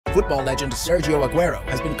Football legend Sergio Aguero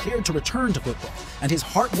has been cleared to return to football, and his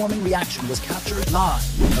heartwarming reaction was captured live.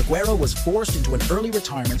 Aguero was forced into an early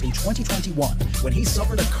retirement in 2021 when he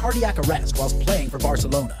suffered a cardiac arrest whilst playing for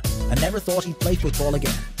Barcelona and never thought he'd play football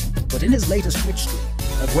again. But in his latest Twitch stream,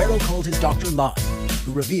 Aguero called his doctor live,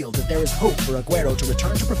 who revealed that there is hope for Aguero to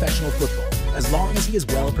return to professional football as long as he is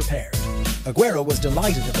well prepared. Aguero was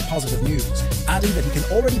delighted at the positive news, adding that he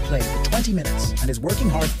can already play for 20 minutes and is working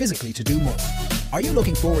hard physically to do more. Are you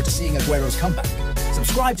looking forward to seeing Aguero's comeback?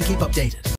 Subscribe to keep updated.